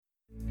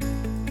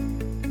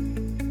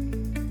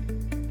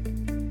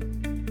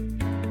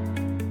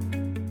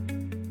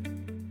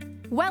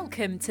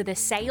Welcome to the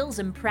Sales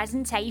and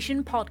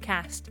Presentation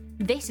Podcast.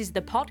 This is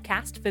the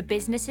podcast for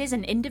businesses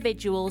and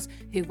individuals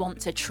who want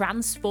to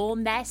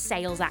transform their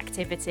sales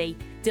activity,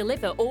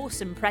 deliver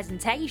awesome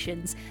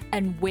presentations,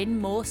 and win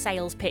more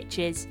sales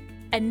pitches.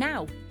 And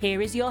now,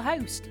 here is your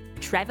host,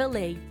 Trevor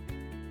Lee.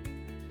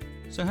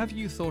 So have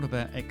you thought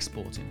about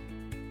exporting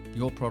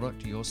your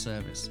product, your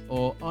service?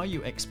 Or are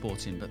you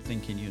exporting but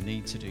thinking you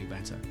need to do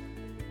better?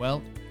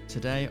 Well,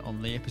 today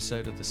on the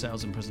episode of the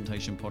Sales and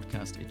Presentation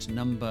Podcast, it's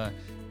number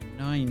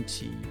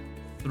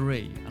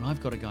 93, and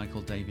I've got a guy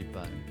called David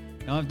Bone.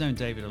 Now, I've known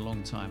David a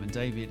long time, and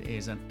David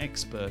is an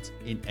expert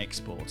in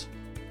export.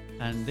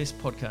 And this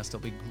podcast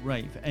will be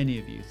great for any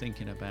of you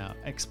thinking about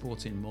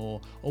exporting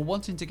more or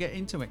wanting to get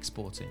into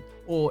exporting,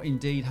 or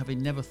indeed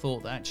having never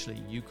thought that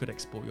actually you could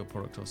export your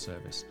product or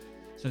service.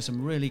 So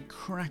some really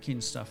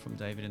cracking stuff from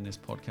David in this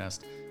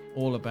podcast,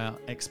 all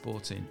about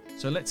exporting.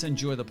 So let's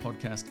enjoy the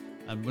podcast.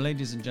 And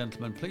ladies and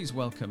gentlemen, please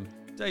welcome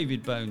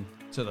David Bone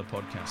to the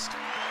podcast.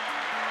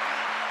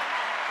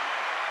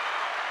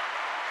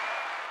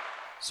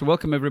 So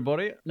welcome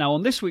everybody. Now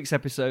on this week's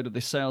episode of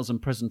the Sales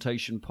and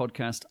Presentation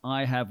Podcast,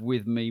 I have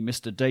with me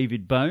Mr.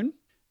 David Bone.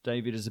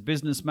 David is a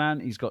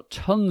businessman. He's got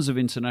tons of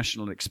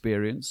international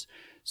experience.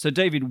 So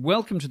David,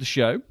 welcome to the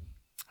show.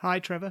 Hi,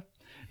 Trevor.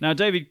 Now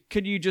David,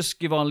 could you just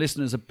give our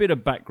listeners a bit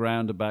of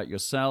background about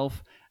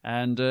yourself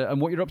and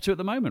what you're up to at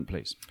the moment,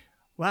 please?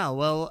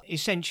 Well,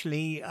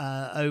 essentially,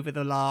 over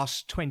the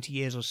last 20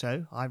 years or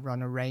so, I've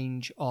run a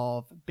range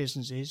of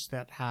businesses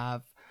that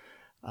have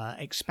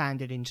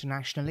expanded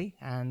internationally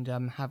and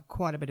have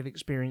quite a bit of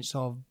experience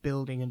of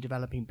building and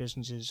developing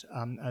businesses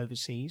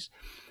overseas.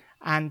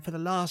 And for the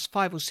last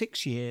 5 or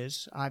 6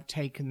 years, I've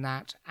taken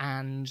that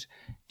and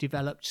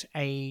developed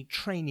a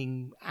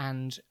training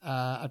and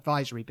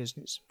advisory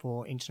business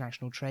for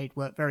international trade.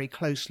 Worked very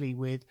closely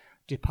with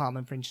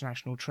Department for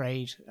International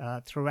Trade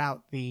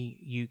throughout the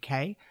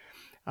UK.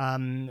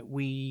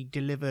 We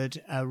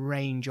delivered a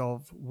range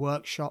of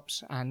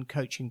workshops and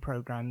coaching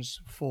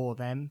programs for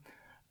them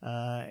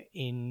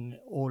in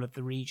all of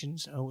the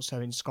regions,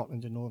 also in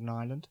Scotland and Northern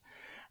Ireland.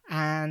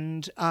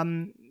 And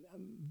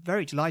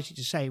very delighted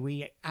to say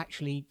we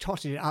actually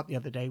totted it up the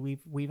other day.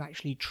 We've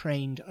actually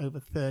trained over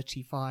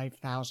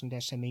 35,000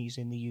 SMEs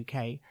in the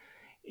UK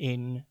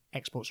in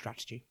export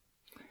strategy.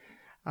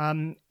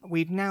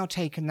 We've now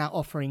taken that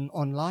offering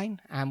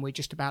online, and we're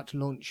just about to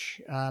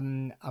launch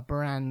a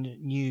brand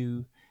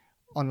new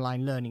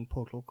online learning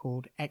portal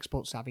called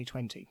Export Savvy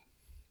 20.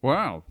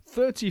 Wow,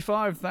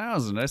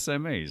 35,000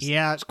 SMEs.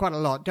 Yeah, it's quite a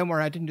lot. Don't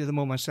worry, I didn't do them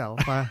all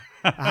myself. I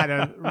had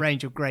a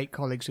range of great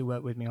colleagues who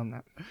worked with me on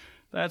that.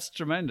 That's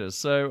tremendous.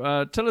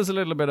 So tell us a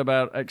little bit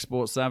about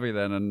Export Savvy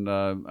then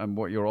and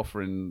what you're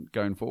offering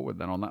going forward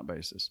then on that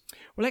basis.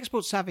 Well,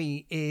 Export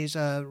Savvy is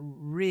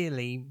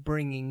really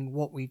bringing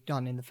what we've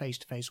done in the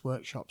face-to-face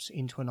workshops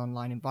into an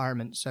online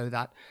environment so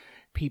that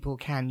people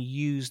can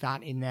use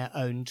that in their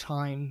own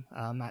time,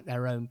 at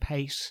their own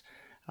pace,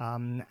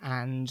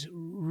 and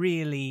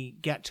really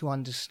get to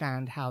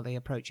understand how they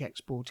approach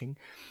exporting.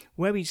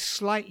 Where we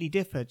slightly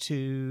differ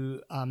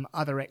to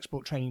other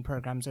export training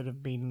programs that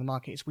have been in the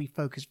market is we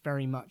focus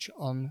very much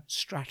on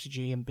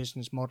strategy and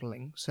business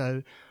modeling.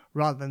 So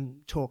rather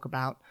than talk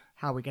about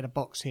how we get a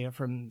box here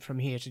from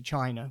here to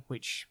China,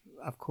 which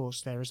of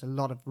course there is a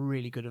lot of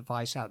really good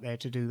advice out there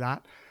to do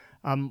that,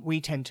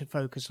 we tend to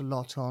focus a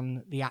lot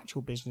on the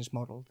actual business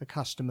model, the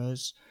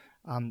customers,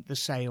 the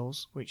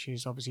sales, which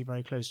is obviously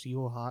very close to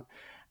your heart,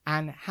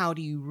 and how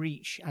do you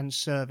reach and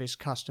service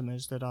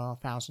customers that are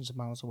thousands of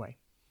miles away.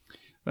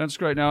 That's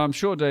great. Now, I'm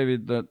sure,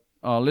 David, that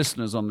our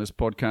listeners on this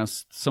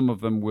podcast, some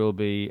of them will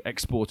be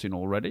exporting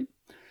already.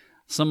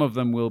 Some of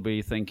them will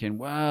be thinking,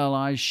 well,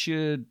 I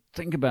should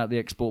think about the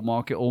export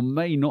market, or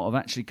may not have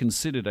actually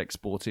considered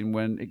exporting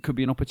when it could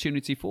be an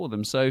opportunity for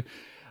them. So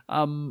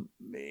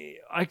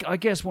I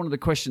guess one of the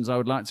questions I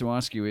would like to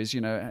ask you is,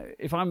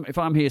 if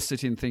I'm here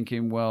sitting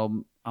thinking,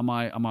 well,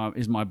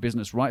 is my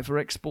business right for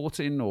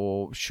exporting,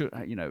 or should,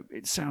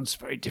 it sounds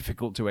very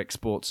difficult to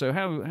export. So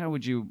what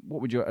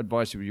would your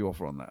advice would you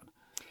offer on that?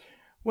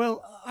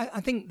 Well, I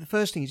think the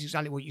first thing is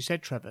exactly what you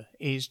said, Trevor,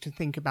 is to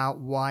think about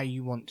why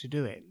you want to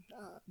do it.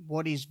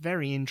 What is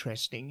very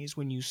interesting is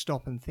when you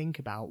stop and think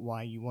about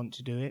why you want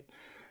to do it,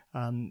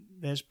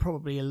 there's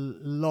probably a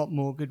lot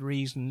more good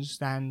reasons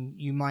than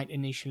you might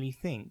initially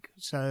think.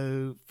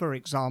 So, for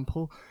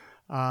example,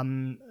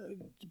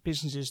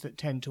 businesses that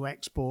tend to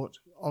export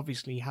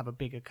obviously have a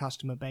bigger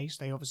customer base.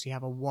 They obviously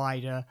have a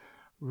wider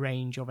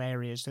range of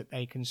areas that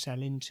they can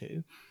sell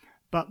into.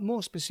 But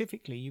more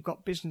specifically, you've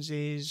got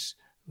businesses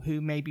who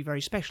may be very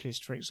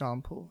specialist, for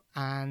example,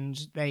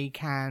 and they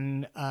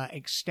can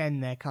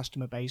extend their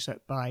customer base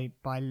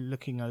by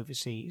looking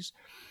overseas.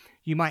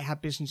 You might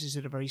have businesses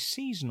that are very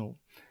seasonal.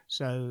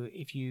 So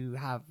if you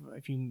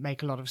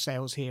make a lot of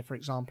sales here, for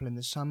example, in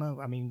the summer,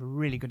 a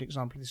really good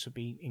example of this would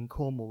be in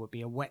Cornwall, would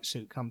be a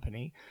wetsuit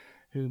company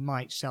who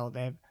might sell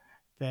their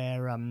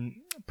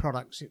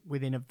products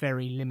within a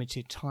very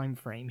limited time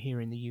frame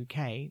here in the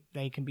UK.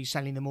 They can be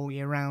selling them all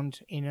year round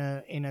in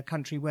a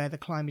country where the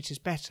climate is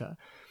better.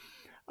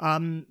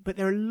 But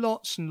there are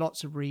lots and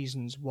lots of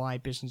reasons why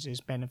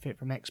businesses benefit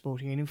from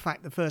exporting. And in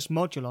fact, the first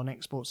module on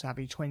Export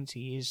Savvy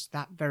 20 is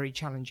that very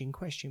challenging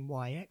question,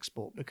 why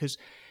export? Because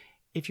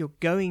if you're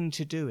going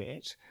to do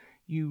it,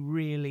 you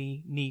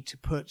really need to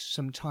put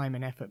some time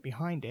and effort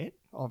behind it,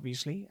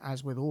 obviously,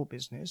 as with all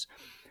business.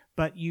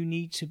 But you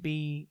need to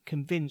be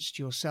convinced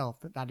yourself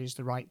that that is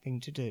the right thing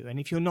to do. And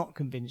if you're not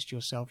convinced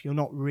yourself, you're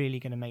not really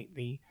going to make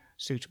the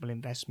suitable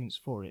investments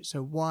for it.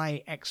 So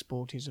why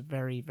export is a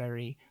very,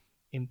 very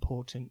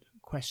important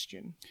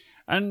question.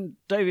 And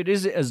David,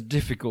 is it as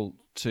difficult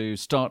to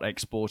start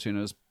exporting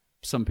as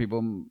some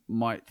people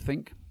might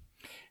think?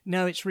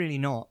 No, it's really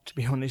not, to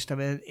be honest. I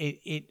mean,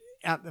 it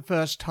at the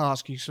first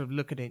task, you sort of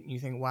look at it and you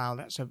think, wow,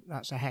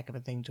 that's a heck of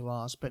a thing to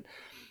ask. But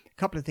a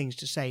couple of things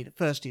to say. The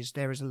first is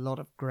there is a lot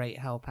of great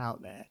help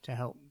out there to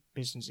help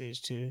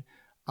businesses to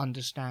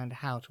understand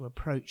how to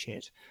approach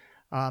it.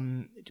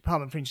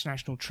 Department for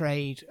International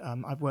Trade,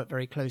 I've worked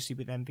very closely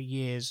with them for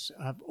years.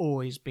 I've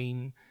always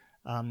been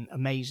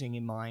amazing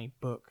in my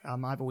book.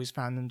 I've always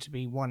found them to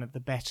be one of the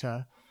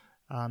better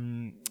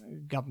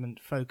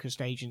government-focused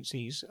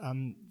agencies.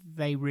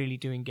 They really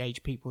do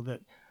engage people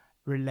that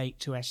relate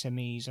to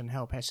SMEs and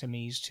help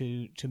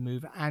SMEs to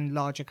move, and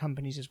larger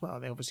companies as well.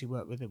 They obviously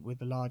work with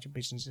the larger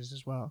businesses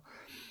as well.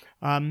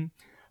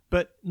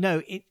 But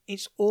no,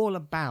 it's all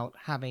about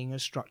having a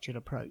structured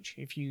approach.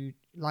 If you,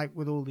 like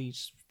with all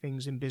these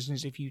things in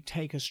business, if you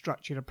take a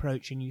structured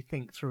approach and you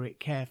think through it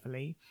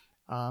carefully,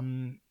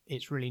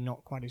 it's really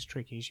not quite as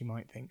tricky as you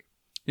might think.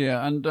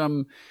 Yeah,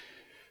 and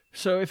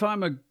so if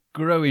I'm a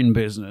growing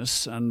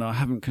business and I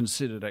haven't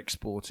considered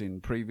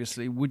exporting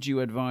previously, would you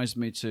advise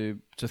me to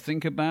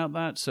think about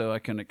that so I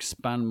can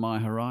expand my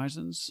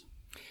horizons?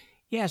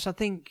 Yes, I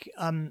think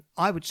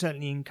I would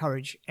certainly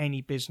encourage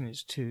any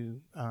business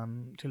to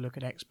look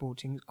at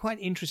exporting. Quite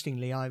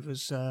interestingly, I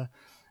was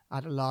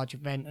at a large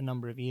event a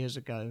number of years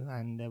ago,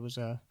 and there was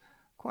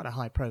quite a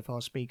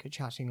high-profile speaker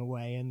chatting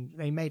away, and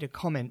they made a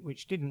comment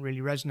which didn't really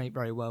resonate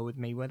very well with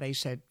me, where they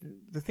said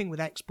the thing with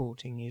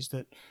exporting is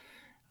that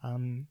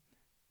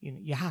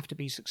you have to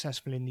be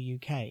successful in the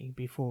UK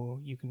before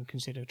you can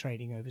consider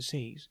trading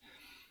overseas.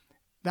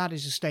 That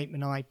is a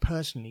statement I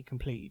personally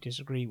completely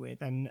disagree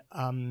with, and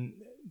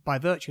by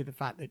virtue of the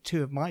fact that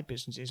two of my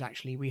businesses,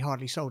 actually, we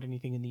hardly sold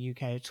anything in the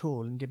UK at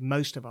all and did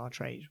most of our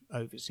trade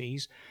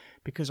overseas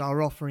because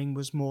our offering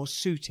was more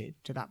suited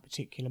to that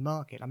particular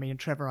market. I mean,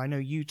 Trevor, I know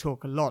you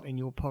talk a lot in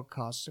your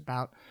podcasts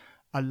about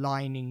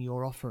aligning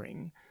your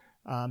offering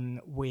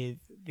with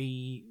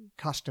the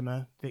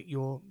customer that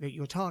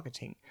you're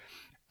targeting.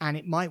 And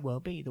it might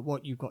well be that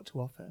what you've got to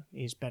offer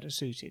is better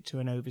suited to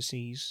an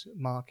overseas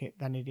market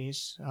than it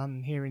is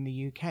here in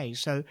the UK.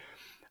 So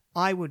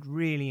I would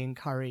really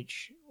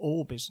encourage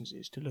all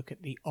businesses to look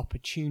at the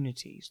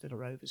opportunities that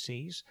are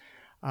overseas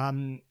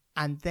and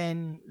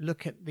then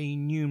look at the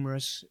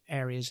numerous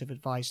areas of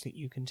advice that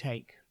you can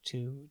take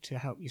to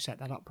help you set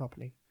that up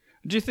properly.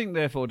 Do you think,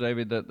 therefore,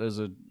 David, that there's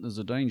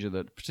a danger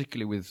that,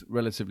 particularly with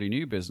relatively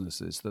new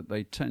businesses, that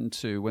they tend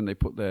to, when they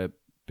put their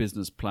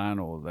business plan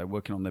or they're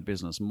working on their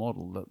business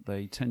model, that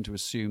they tend to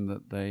assume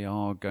that they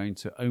are going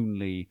to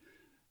only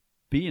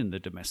be in the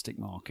domestic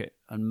market,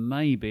 and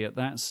maybe at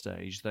that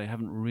stage they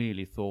haven't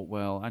really thought,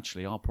 well,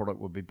 actually our product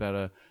would be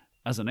better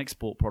as an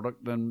export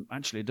product than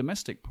actually a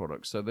domestic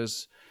product. So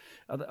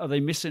are they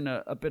missing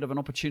a bit of an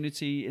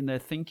opportunity in their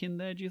thinking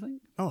there, do you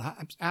think? Oh,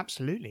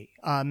 absolutely.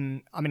 I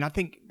mean, I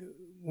think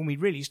when we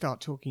really start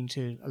talking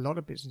to a lot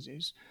of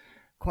businesses,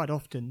 quite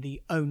often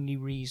the only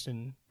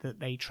reason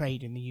that they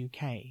trade in the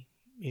UK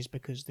is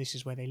because this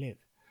is where they live.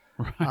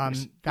 Right.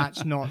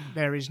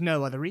 There is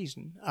no other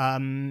reason.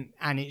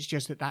 And it's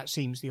just that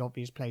seems the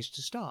obvious place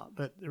to start.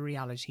 But the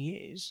reality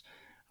is,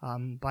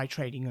 by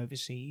trading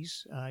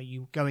overseas,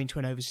 you go into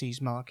an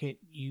overseas market,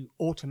 you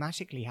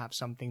automatically have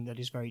something that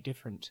is very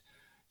different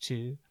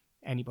to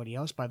anybody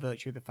else by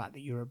virtue of the fact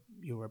that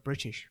you're a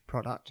British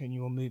product and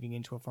you're moving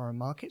into a foreign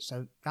market.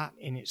 So that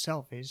in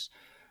itself is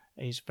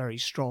a very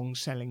strong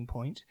selling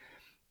point.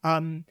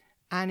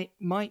 And it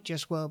might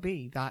just well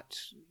be that,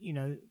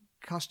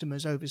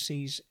 customers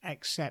overseas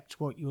accept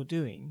what you're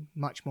doing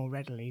much more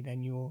readily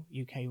than your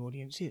UK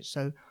audience is.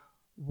 So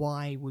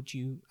why would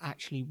you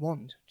actually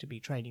want to be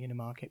trading in a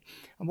market?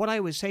 And what I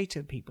always say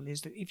to people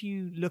is that if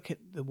you look at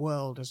the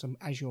world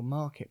as your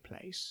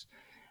marketplace,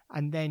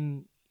 and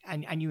then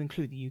and you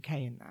include the UK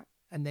in that,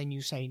 and then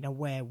you say, now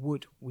where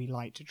would we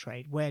like to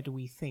trade? Where do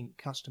we think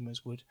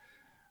customers would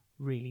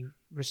really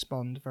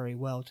respond very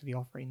well to the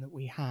offering that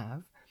we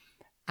have?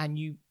 And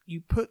you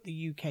put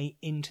the UK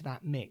into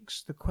that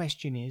mix. The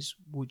question is,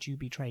 would you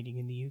be trading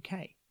in the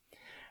UK?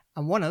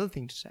 And one other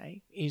thing to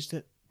say is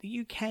that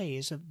the UK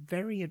is a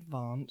very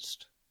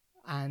advanced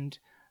and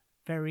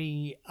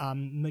very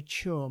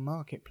mature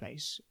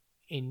marketplace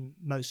in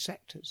most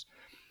sectors.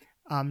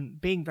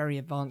 Being very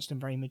advanced and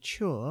very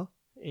mature,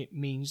 it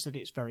means that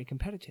it's very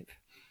competitive.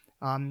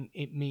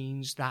 It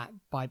means that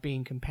by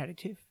being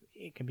competitive,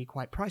 it can be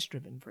quite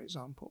price-driven, for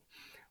example.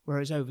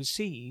 Whereas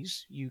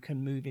overseas, you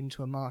can move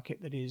into a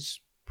market that is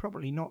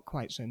probably not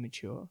quite so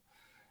mature,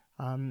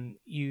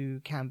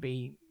 you can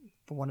be,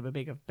 for want of a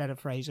better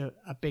phrase,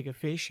 a bigger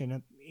fish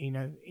in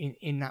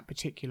in that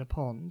particular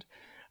pond,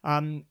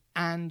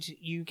 and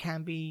you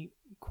can be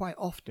quite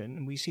often,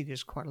 and we see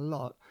this quite a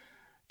lot,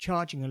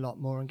 charging a lot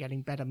more and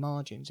getting better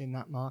margins in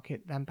that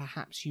market than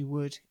perhaps you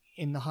would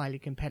in the highly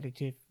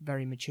competitive,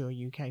 very mature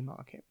UK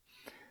market.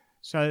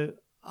 So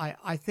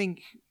I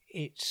think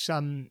it's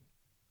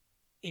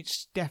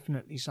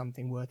definitely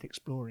something worth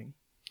exploring.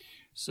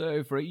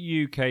 So for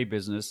a UK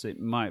business, it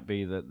might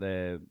be that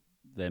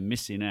they're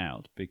missing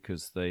out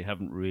because they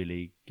haven't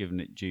really given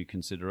it due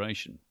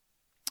consideration.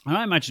 And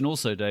I imagine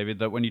also, David,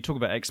 that when you talk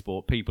about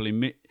export, people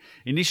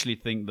initially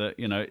think that,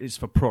 it's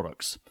for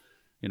products.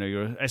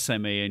 You're an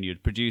SME and you're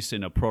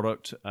producing a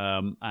product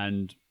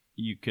and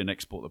you can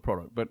export the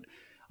product. But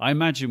I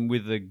imagine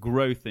with the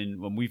growth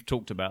when we've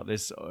talked about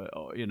this,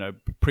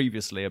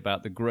 previously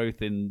about the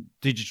growth in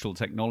digital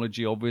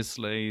technology,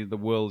 obviously the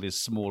world is a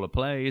smaller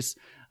place.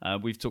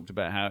 We've talked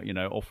about how,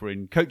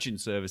 offering coaching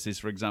services,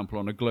 for example,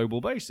 on a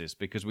global basis,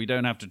 because we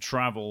don't have to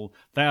travel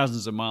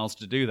thousands of miles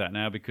to do that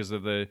now because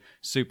of the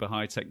super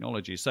high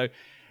technology. So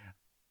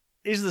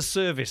is the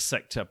service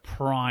sector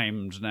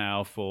primed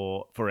now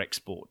for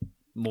export,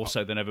 more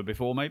so than ever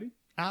before, maybe?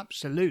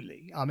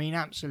 Absolutely.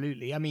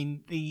 Absolutely.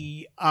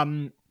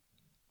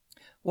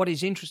 What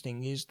is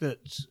interesting is that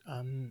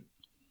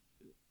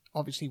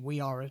obviously we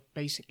are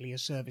basically a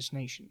service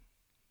nation.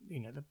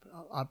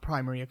 Our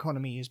primary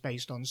economy is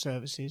based on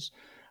services.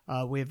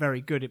 We're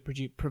very good at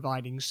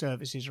providing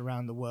services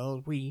around the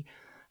world. We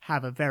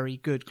have a very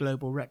good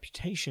global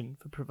reputation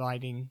for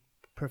providing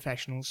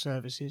professional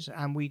services,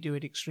 and we do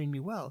it extremely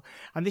well.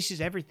 And this is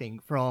everything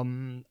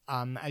from,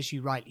 as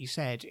you rightly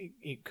said,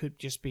 it could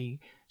just be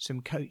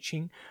some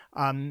coaching.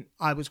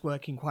 I was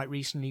working quite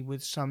recently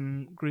with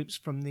some groups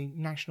from the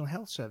National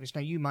Health Service.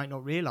 Now, you might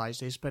not realise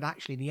this, but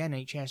actually the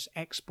NHS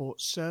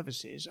exports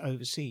services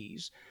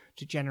overseas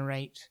to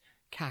generate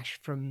cash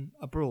from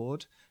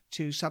abroad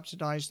to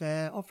subsidise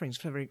their offerings.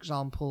 For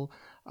example,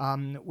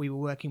 we were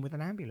working with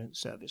an ambulance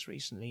service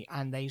recently,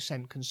 and they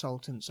sent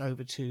consultants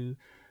over to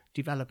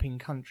developing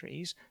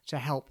countries to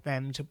help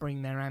them to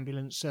bring their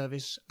ambulance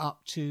service up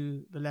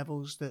to the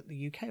levels that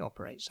the UK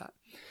operates at.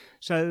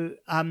 So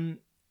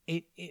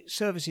it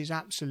services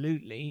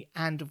absolutely,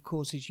 and of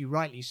course, as you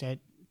rightly said,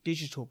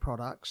 digital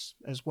products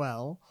as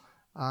well.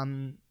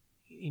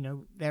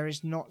 There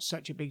is not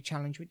such a big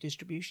challenge with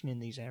distribution in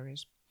these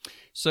areas.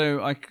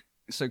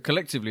 So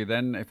collectively,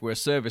 then, if we're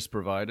service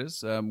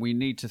providers, we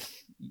need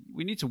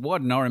to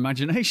widen our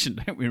imagination,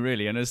 don't we?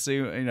 Really, and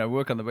assume,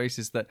 work on the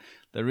basis that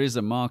there is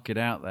a market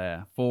out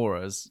there for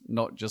us,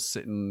 not just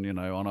sitting, in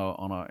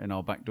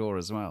our back door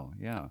as well.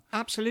 Yeah,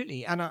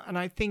 absolutely. And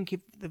I think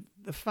if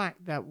the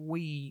fact that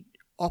we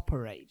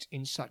operate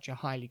in such a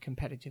highly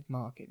competitive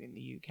market in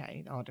the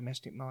UK, our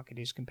domestic market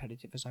is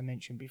competitive, as I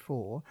mentioned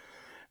before,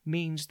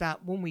 means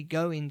that when we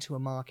go into a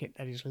market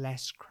that is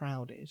less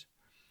crowded,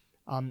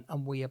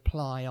 and we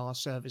apply our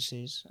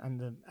services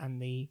and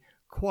the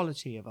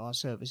quality of our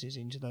services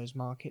into those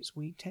markets,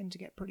 we tend to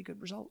get pretty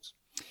good results.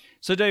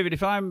 So, David,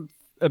 if I'm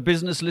a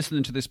business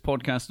listening to this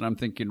podcast and I'm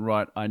thinking,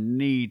 right, I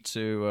need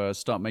to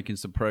start making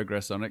some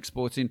progress on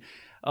exporting,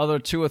 are there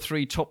 2 or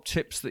 3 top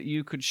tips that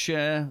you could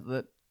share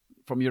that,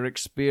 from your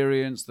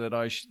experience, that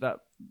that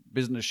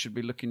business should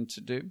be looking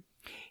to do?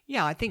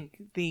 Yeah, I think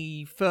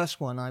the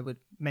first one I would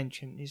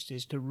mention is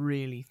to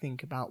really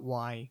think about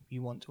why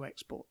you want to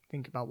export.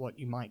 Think about what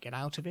you might get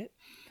out of it,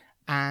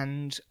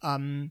 and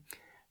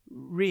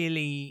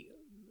really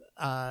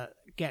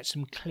get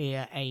some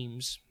clear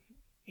aims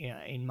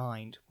in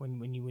mind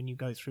when you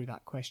go through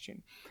that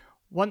question.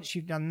 Once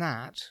you've done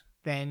that,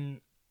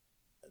 then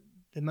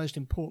the most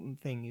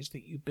important thing is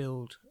that you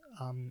build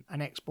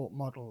an export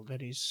model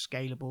that is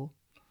scalable,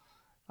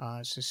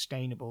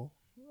 sustainable,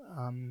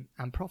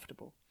 and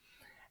profitable.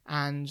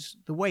 And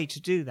the way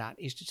to do that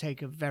is to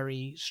take a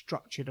very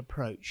structured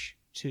approach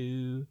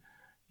to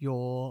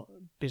your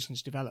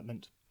business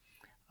development.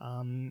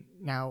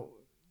 Now,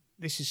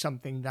 this is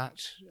something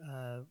that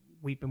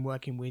we've been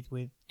working with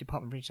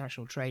Department for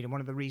International Trade, and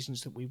one of the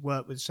reasons that we've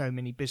worked with so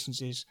many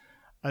businesses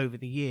over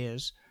the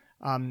years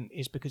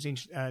is because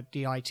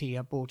DIT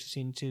have brought us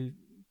in to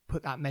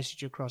put that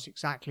message across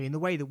exactly. And the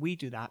way that we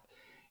do that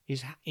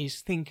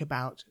is think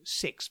about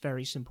 6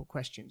 very simple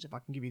questions. If I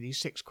can give you these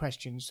 6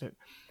 questions that.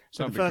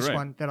 So the first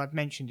one that I've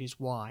mentioned is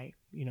why.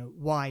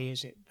 Why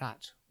is it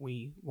that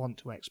we want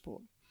to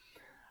export?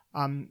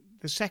 The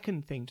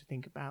second thing to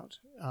think about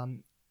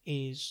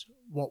is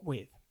what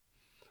with.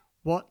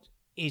 What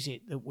is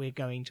it that we're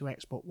going to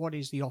export? What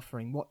is the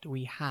offering? What do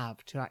we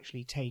have to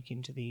actually take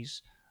into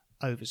these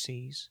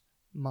overseas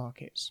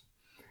markets?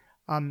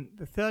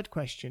 The third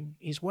question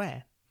is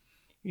where.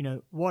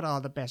 What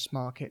are the best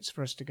markets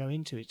for us to go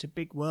into? It's a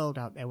big world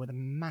out there with a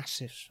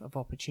massive of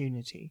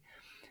opportunity.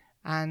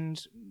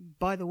 And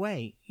by the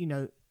way,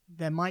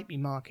 there might be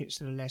markets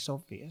that are less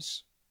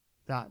obvious,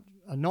 that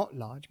are not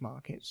large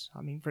markets.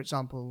 For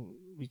example,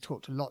 we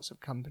talk to lots of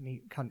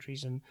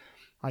countries, and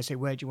I say,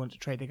 where do you want to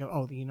trade? They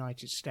go, the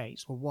United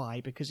States. Well,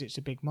 why? Because it's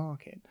a big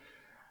market.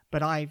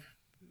 But I've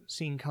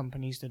seen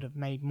companies that have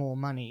made more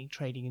money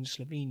trading in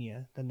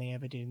Slovenia than they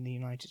ever did in the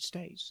United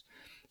States.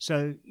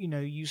 So,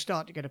 you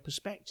start to get a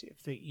perspective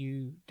that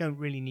you don't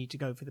really need to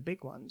go for the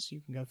big ones.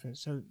 You can go for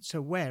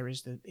so where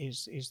is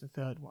the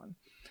third one?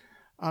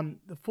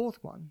 The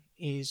fourth one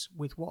is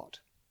with what?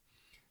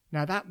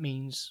 Now that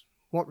means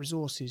what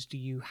resources do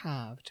you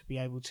have to be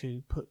able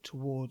to put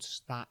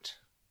towards that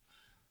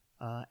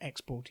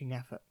exporting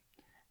effort?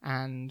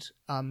 And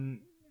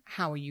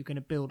how are you going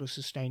to build a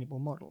sustainable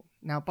model?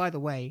 Now, by the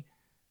way,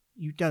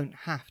 you don't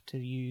have to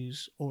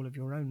use all of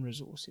your own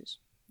resources.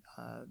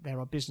 There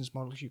are business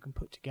models you can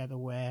put together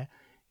where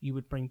you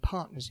would bring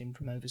partners in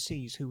from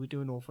overseas who would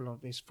do an awful lot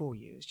of this for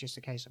you. It's just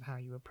a case of how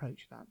you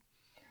approach that.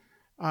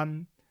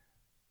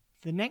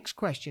 The next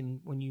question,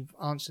 when you've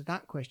answered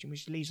that question,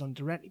 which leads on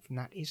directly from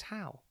that, is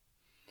how.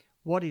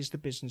 What is the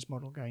business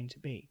model going to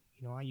be?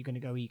 Are you going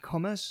to go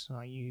e-commerce?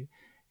 Are you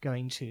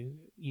going to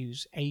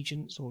use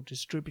agents or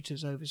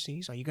distributors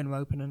overseas? Are you going to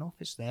open an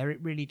office there?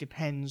 It really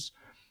depends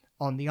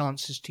on the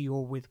answers to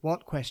your with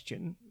what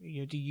question.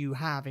 Do you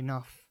have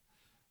enough?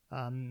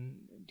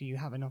 Do you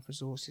have enough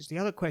resources? The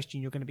other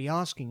question you're going to be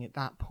asking at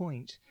that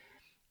point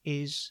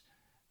is,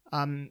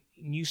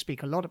 you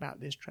speak a lot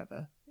about this,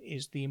 Trevor,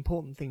 is the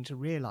important thing to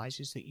realize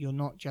is that you're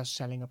not just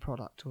selling a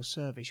product or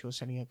service, you're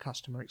selling a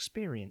customer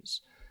experience.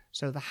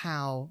 So the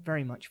how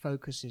very much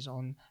focuses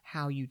on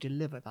how you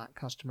deliver that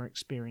customer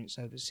experience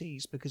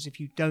overseas, because if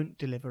you don't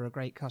deliver a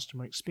great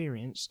customer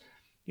experience,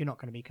 you're not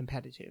going to be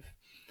competitive.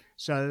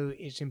 So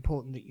it's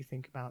important that you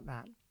think about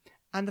that.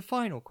 And the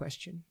final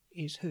question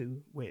is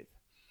who with?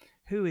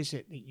 Who is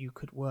it that you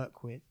could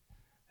work with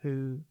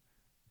who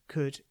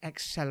could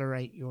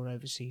accelerate your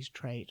overseas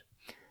trade?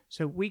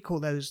 So we call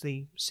those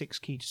the 6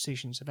 key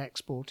decisions of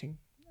exporting.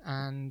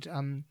 And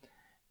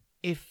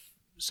if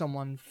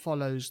someone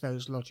follows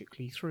those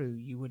logically through,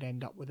 you would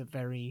end up with a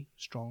very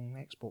strong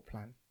export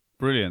plan.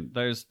 Brilliant.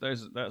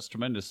 That's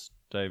tremendous,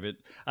 David.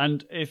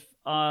 And if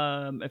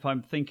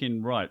I'm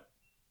thinking, right,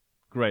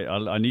 great,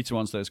 I need to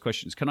answer those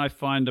questions. Can I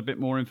find a bit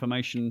more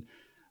information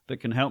that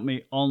can help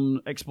me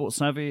on Export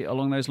Savvy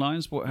along those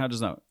lines? How does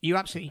that? You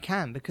absolutely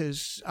can,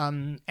 because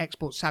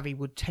Export Savvy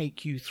would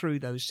take you through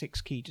those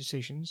 6 key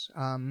decisions.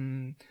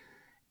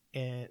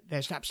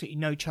 There's absolutely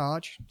no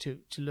charge to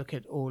look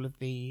at all of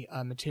the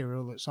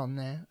material that's on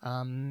there.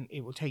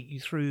 It will take you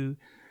through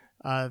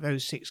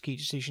those 6 key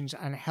decisions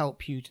and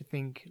help you to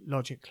think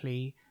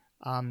logically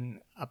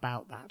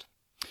about that.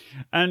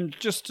 And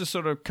just to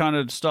sort of kind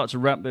of start to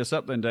wrap this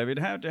up then, David,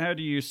 how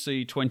do you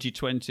see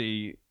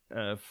 2020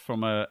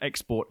 from an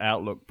export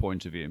outlook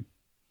point of view?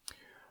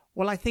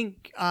 Well, I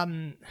think,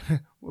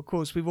 of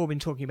course, we've all been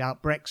talking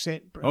about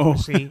Brexit.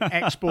 Obviously,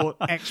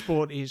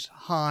 export is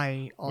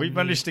high on We've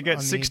managed to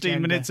get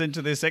 16 minutes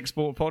into this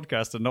export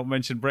podcast and not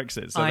mention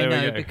Brexit. So there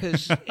we go.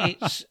 Because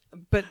it's...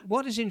 But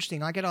what is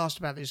interesting, I get asked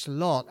about this a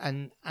lot,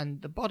 and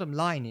the bottom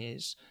line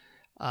is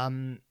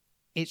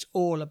it's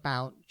all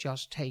about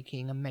just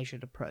taking a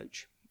measured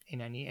approach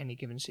in any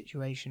given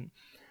situation.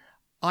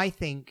 I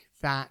think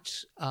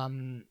that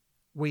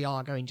we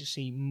are going to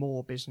see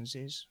more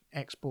businesses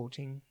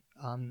exporting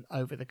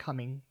over the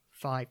coming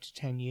 5 to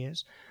 10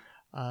 years.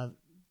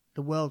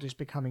 The world is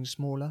becoming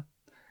smaller.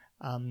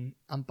 And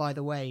by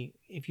the way,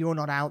 if you're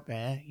not out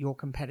there, your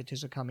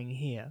competitors are coming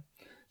here.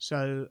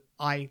 So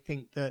I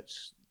think that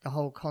the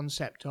whole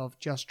concept of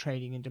just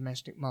trading in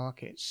domestic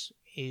markets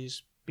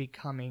is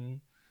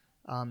becoming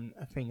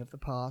a thing of the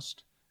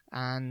past.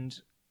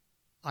 And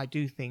I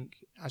do think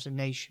as a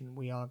nation,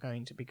 we are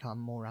going to become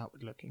more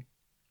outward looking.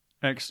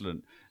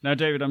 Excellent. Now,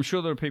 David, I'm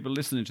sure there are people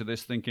listening to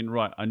this thinking,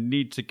 right, I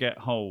need to get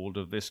hold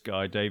of this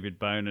guy, David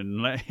Bone,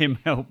 and let him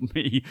help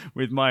me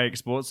with my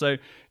export. So,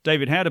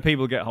 David, how do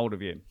people get hold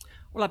of you?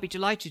 Well, I'd be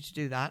delighted to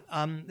do that.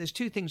 There's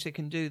 2 things they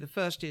can do. The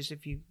first is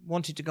if you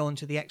wanted to go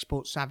onto the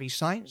Export Savvy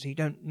site, so you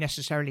don't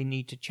necessarily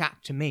need to chat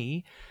to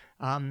me,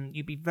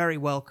 you'd be very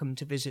welcome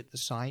to visit the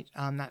site.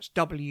 That's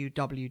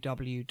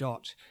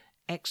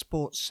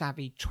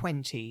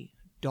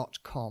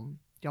www.exportsavvy20.com,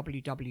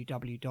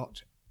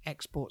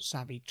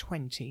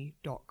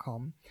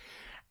 www.exportsavvy20.com.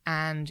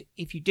 And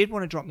if you did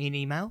want to drop me an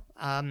email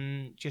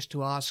just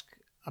to ask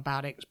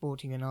about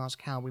exporting and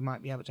ask how we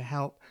might be able to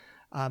help,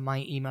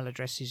 my email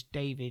address is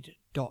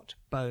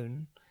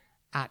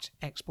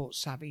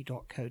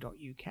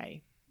david.bone@exportsavvy.co.uk.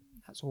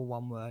 That's all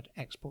one word,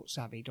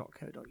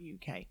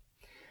 exportsavvy.co.uk.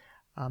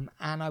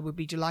 And I would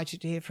be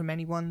delighted to hear from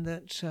anyone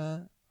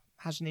that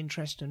has an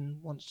interest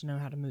and wants to know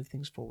how to move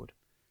things forward.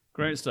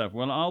 Great stuff.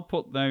 Well, I'll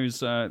put those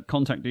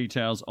contact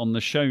details on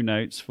the show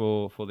notes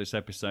for this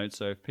episode.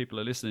 So if people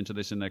are listening to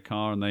this in their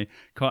car and they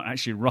can't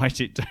actually write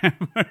it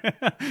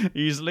down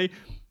easily,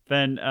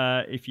 then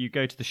if you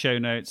go to the show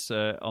notes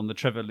on the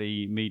Trevor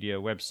Lee Media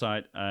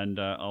website, and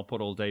I'll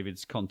put all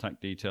David's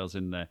contact details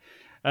in there.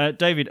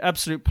 David,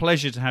 absolute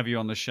pleasure to have you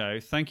on the show.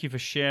 Thank you for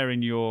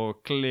sharing your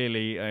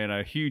clearly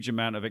huge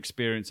amount of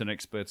experience and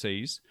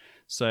expertise.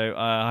 So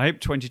I hope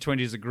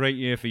 2020 is a great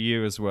year for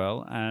you as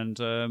well. And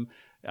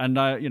And,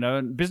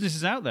 and business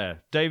is out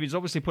there. David's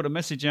obviously put a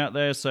message out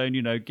there saying,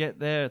 get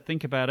there,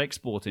 think about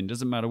exporting.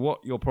 Doesn't matter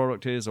what your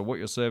product is or what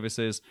your service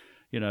is,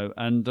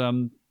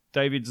 and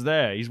David's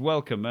there. He's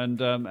welcome,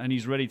 and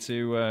he's ready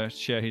to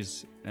share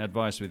his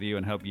advice with you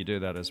and help you do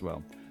that as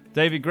well.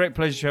 David, great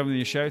pleasure to have you on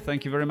the show.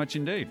 Thank you very much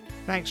indeed.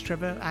 Thanks,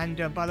 Trevor.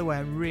 And by the way,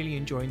 I'm really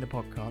enjoying the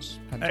podcast.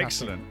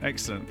 Fantastic.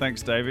 Excellent.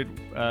 Thanks, David.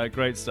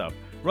 Great stuff.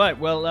 Right,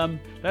 well,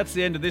 that's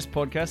the end of this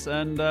podcast,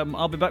 and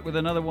I'll be back with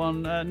another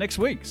one next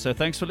week. So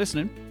thanks for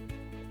listening.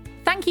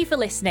 Thank you for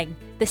listening.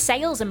 The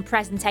Sales and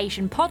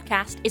Presentation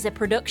Podcast is a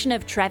production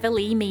of Trevor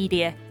Lee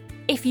Media.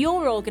 If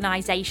your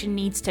organisation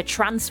needs to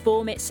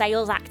transform its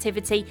sales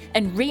activity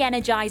and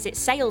re-energise its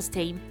sales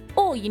team,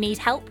 or you need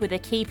help with a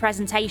key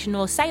presentation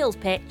or sales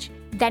pitch,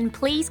 then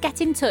please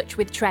get in touch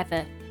with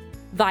Trevor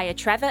via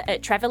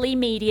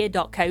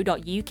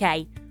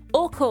trevor@trevorleemedia.co.uk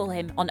or call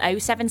him on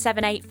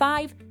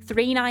 07785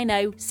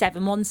 390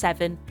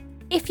 717.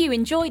 If you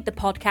enjoyed the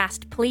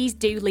podcast, please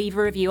do leave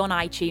a review on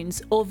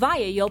iTunes or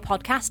via your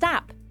podcast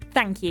app.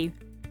 Thank you.